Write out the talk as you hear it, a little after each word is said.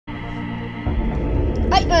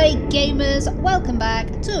Hi gamers, welcome back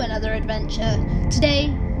to another adventure. Today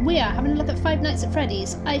we are having a look at Five Nights at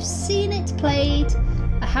Freddy's. I've seen it played,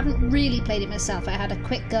 I haven't really played it myself. I had a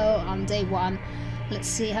quick go on day one. Let's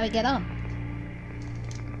see how I get on.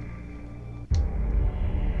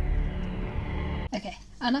 Okay,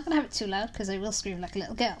 I'm not going to have it too loud because I will scream like a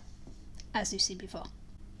little girl, as you've seen before.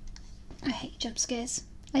 I hate jump scares.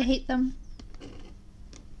 I hate them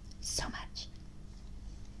so much.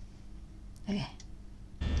 Okay.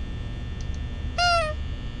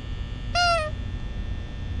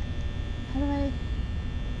 How do I...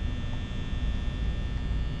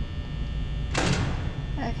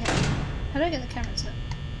 Okay. How do I get the cameras up?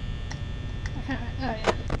 I can't... Oh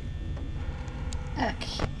yeah.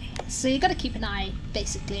 Okay. So you gotta keep an eye,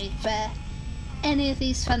 basically, for any of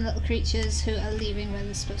these fun little creatures who are leaving where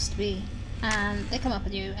they're supposed to be. And they come up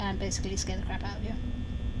on you and basically scare the crap out of you.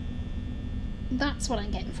 That's what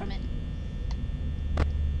I'm getting from it.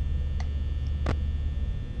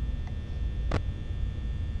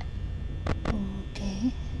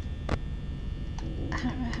 Okay.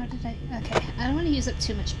 How did I... Okay, I don't want to use up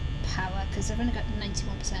too much power because I've only got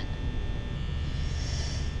 91%.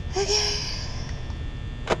 Okay.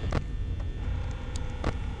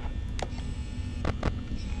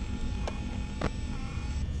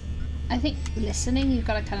 I think listening, you've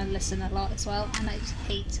got to kind of listen a lot as well, and I just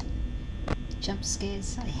hate jump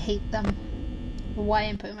scares. I hate them. Why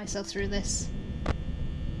I'm putting myself through this,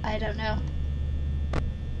 I don't know.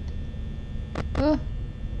 Oh.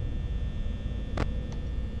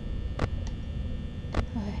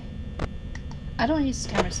 Okay. I don't want to use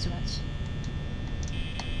the cameras too much.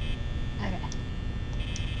 Okay.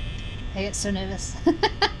 I get so nervous.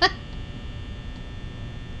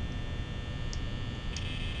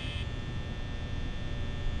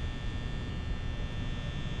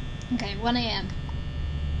 Okay, 1 AM.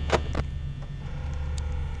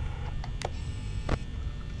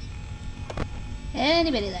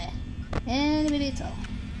 Anybody there? Anybody at all?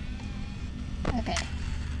 Okay.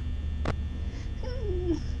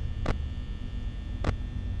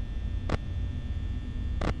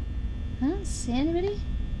 I don't see anybody.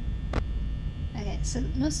 Okay, so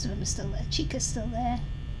most of them are still there. Chica's still there.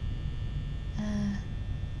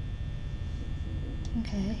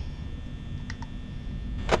 Okay.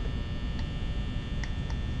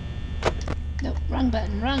 Nope, wrong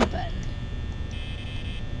button, wrong button.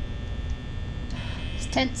 It's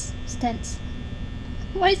tense, it's tense.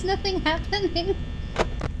 Why is nothing happening?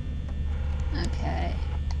 Okay.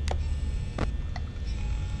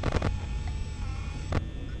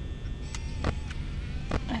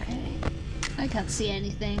 Okay. I can't see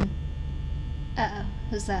anything. Uh-oh,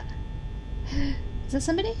 who's that? Is that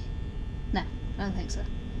somebody? No, I don't think so.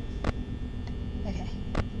 Okay.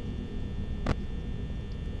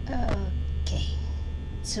 Okay.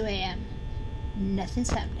 2 AM. Nothing's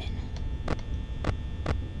happening.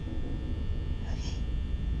 Okay.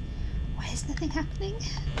 Why is nothing happening?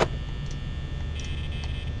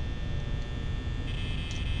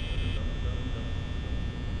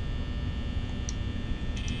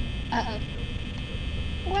 Uh-oh.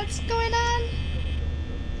 What's going on?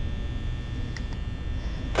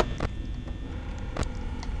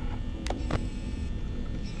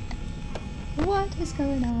 What is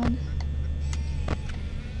going on?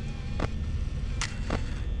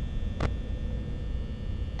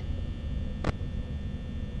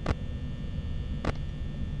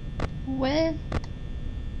 Where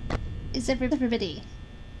is everybody?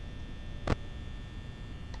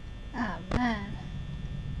 Oh man.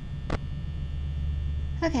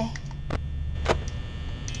 Okay.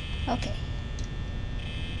 Okay.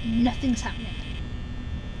 Nothing's happening.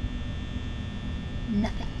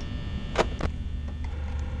 Nothing.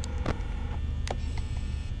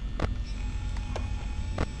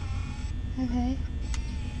 Okay.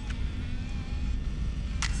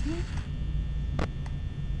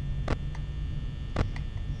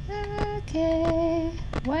 Okay.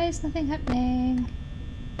 Why is nothing happening?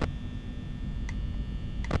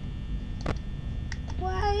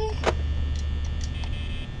 Why?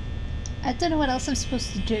 I don't know what else I'm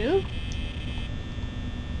supposed to do.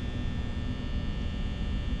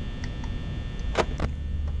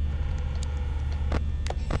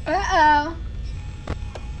 Uh-oh.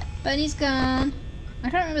 Bunny's gone. I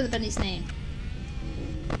can't remember the bunny's name.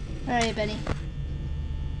 Where are you, Bunny?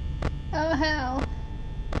 Oh, hell.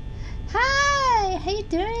 Hi! How you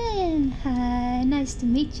doing? Hi, nice to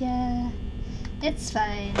meet ya. It's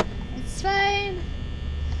fine. It's fine.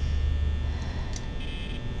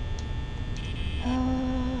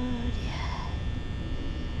 Oh, yeah.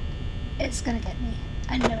 It's gonna get me.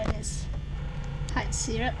 I know it is. Hi,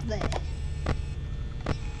 see you're up there.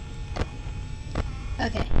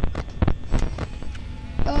 Okay.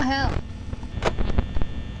 Oh hell.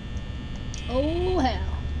 Oh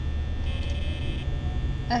hell.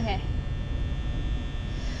 Okay.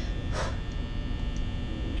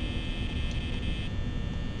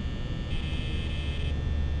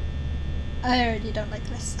 I already don't like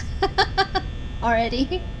this.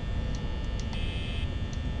 Already?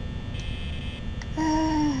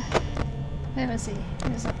 Where was he? He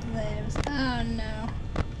was up there. Oh no.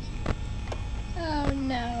 Oh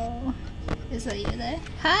no. Is that you there?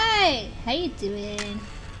 Hi! How you doing?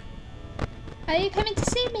 Are you coming to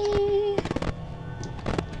see me?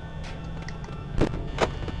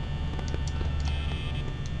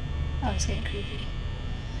 Oh, it's getting creepy.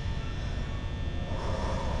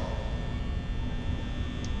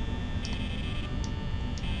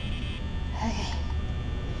 Okay.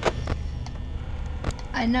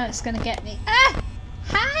 I know it's gonna get me. Ah!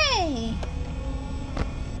 Hi!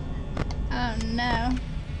 Oh no.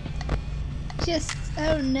 Just,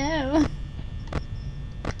 oh no.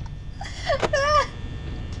 Ah!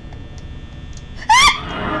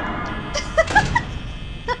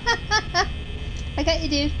 I got you,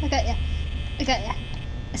 dude. I got you. I got you.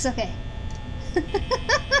 It's okay.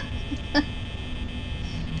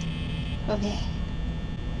 Okay.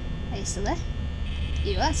 Are you still there?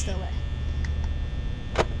 You are still there.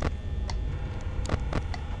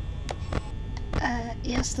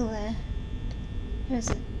 You're still there. Who is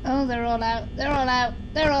it? Oh, they're all out. They're all out.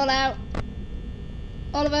 They're all out.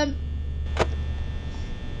 All of them.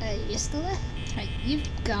 You're still there? Right, you've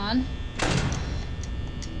gone.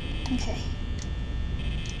 Okay.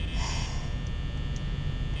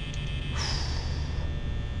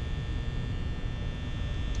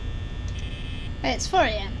 Hey, it's 4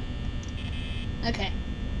 AM. Okay.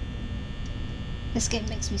 This game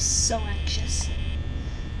makes me so anxious.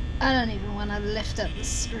 I don't even want to lift up the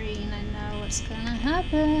screen. I know what's gonna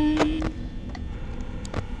happen.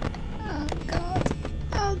 Oh god.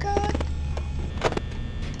 Oh god.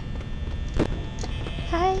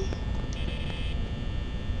 Hi.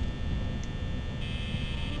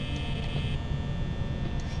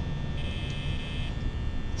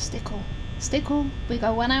 Stay cool. Stay cool. We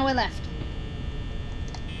got 1 hour left.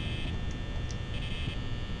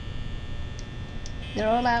 They're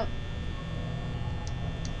all out.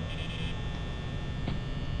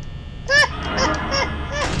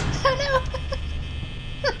 Oh no!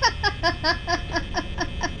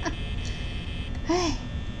 Hey.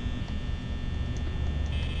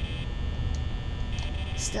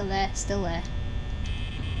 Still there, still there.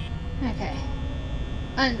 Okay.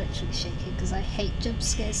 I'm literally shaking because I hate jump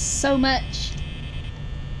scares so much.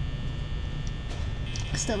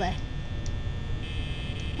 Still there.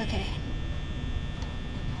 Okay.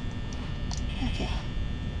 Okay.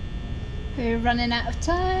 We're running out of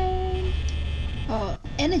time. Or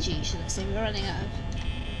energy, should I say. We're running out of.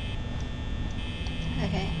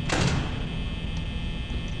 Okay.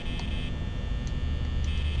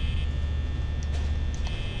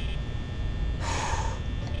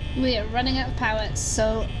 We are running out of power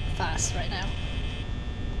so fast right now.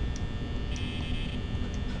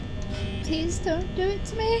 Please don't do it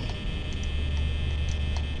to me.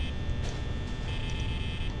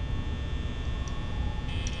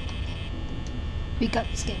 We got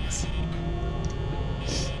this, gamers.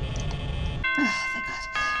 Oh, thank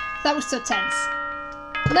God. That was so tense.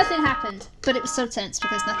 Nothing happened, but it was so tense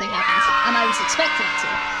because nothing happened. And I was expecting it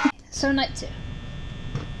to. So, night 2.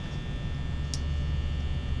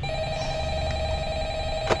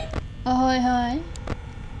 Ahoy, hoy.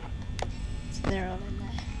 So they're all in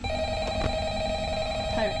there.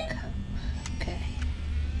 Pirate Cove. Okay.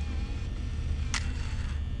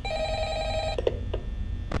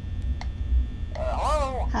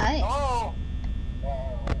 Hello? Hi. Hello?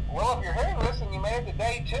 Well, if you're hearing this and you made it to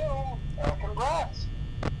day 2, congrats.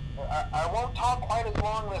 I won't talk quite as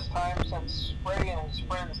long this time since Freddy and his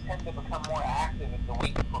friends tend to become more active as the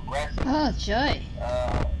week progresses. Oh, joy.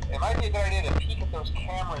 It might be a good idea to peek at those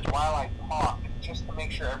cameras while I talk, just to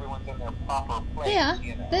make sure everyone's in their proper place. They are.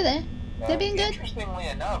 You know. They're there. They're being good. Interestingly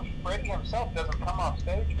enough, Freddy himself doesn't come off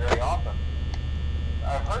stage very often.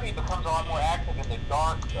 I've heard he becomes a lot more active in the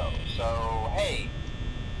dark, though, so hey,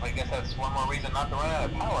 I guess that's one more reason not to run out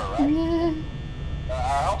of power, right?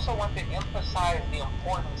 I also want to emphasize the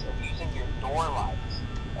importance of using your door lights.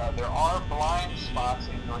 There are blind spots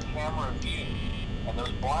in your camera view, and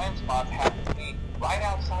those blind spots happen to be right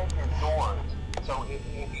outside your doors. So if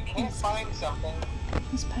you can't find something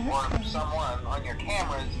or someone on your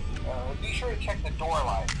cameras, be sure to check the door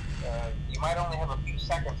light. You might only have a few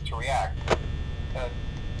seconds to react.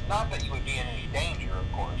 Not that you would be in any danger, of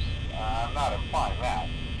course. I'm not implying that.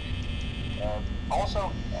 Also,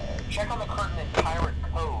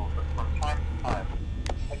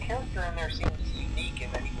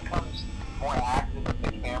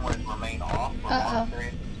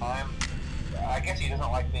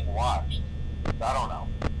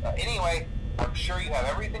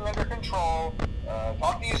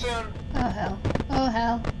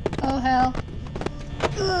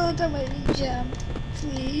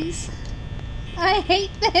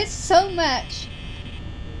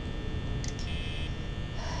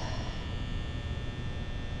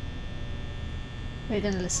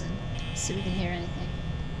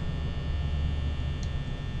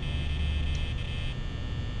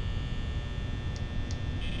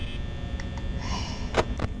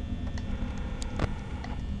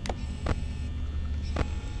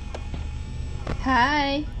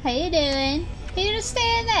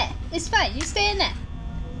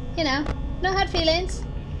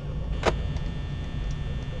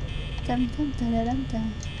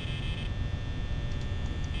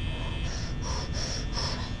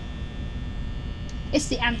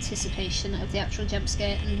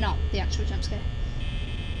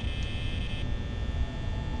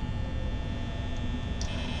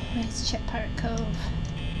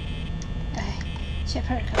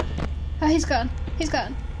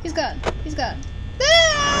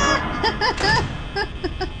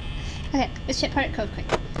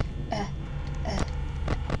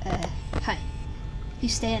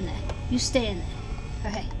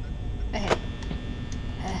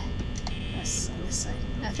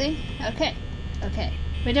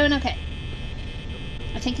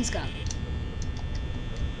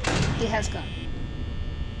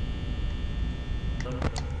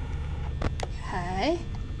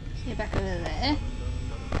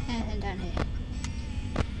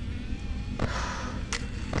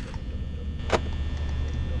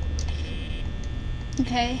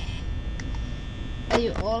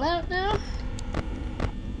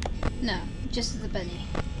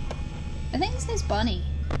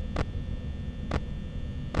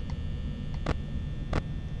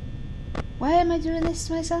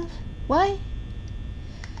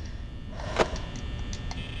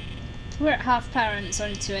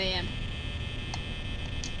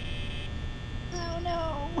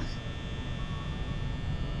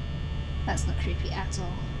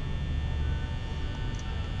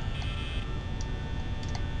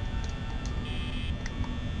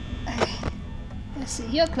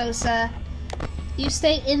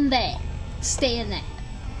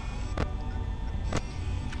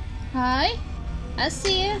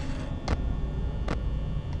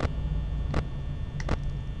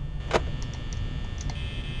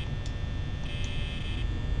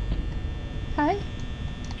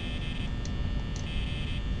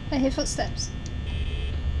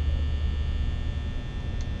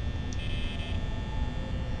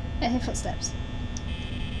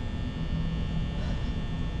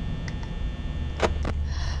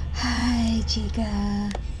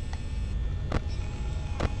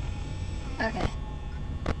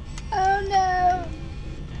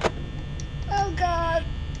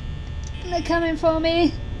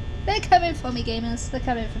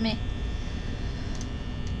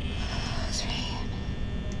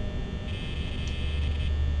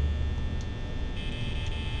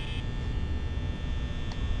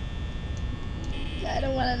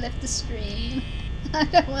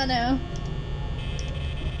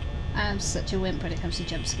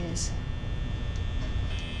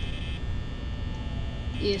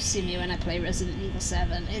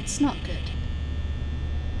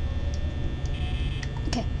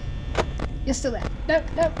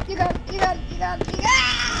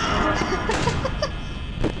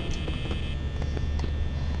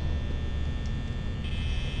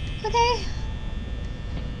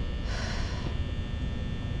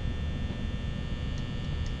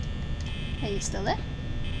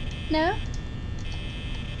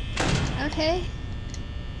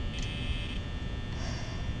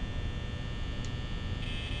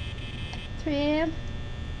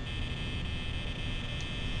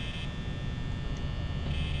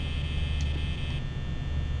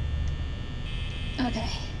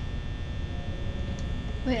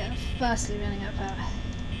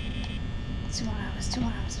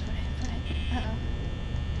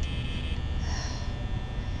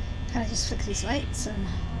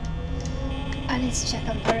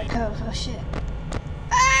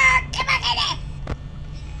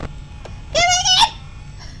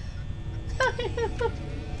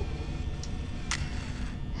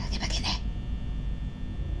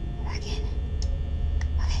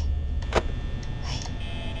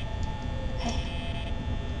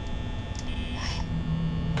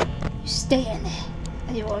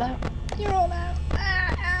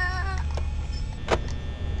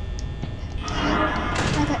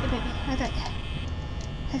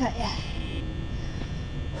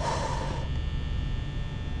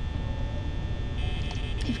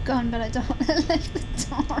 gone, but I don't want to lift the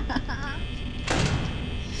door up.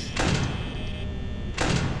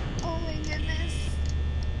 Oh my goodness.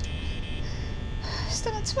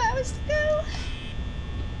 Still got 2 hours to go.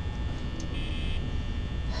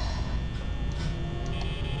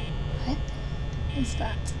 What is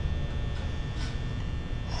that?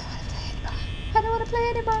 I don't want to play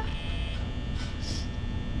anymore.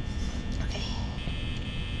 Okay.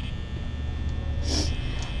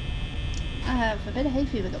 I have a bit of hay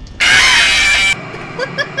fever though.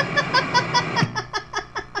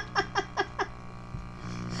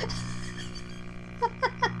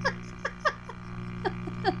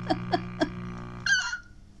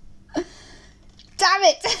 Damn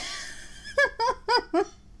it!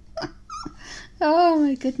 Oh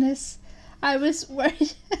my goodness. I was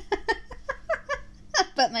worried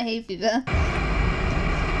about my hay fever.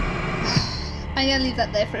 I'm gonna leave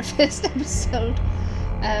that there for a first episode.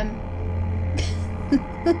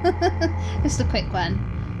 Just a quick one.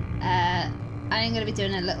 I'm gonna be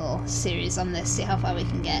doing a little series on this, see how far we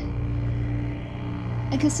can get.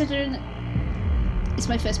 And considering it's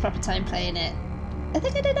my first proper time playing it, I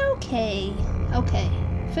think I did okay. Okay.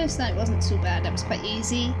 First night wasn't too bad, that was quite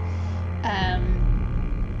easy.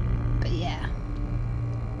 But yeah.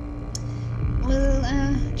 We'll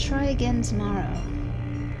try again tomorrow.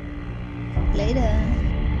 Later.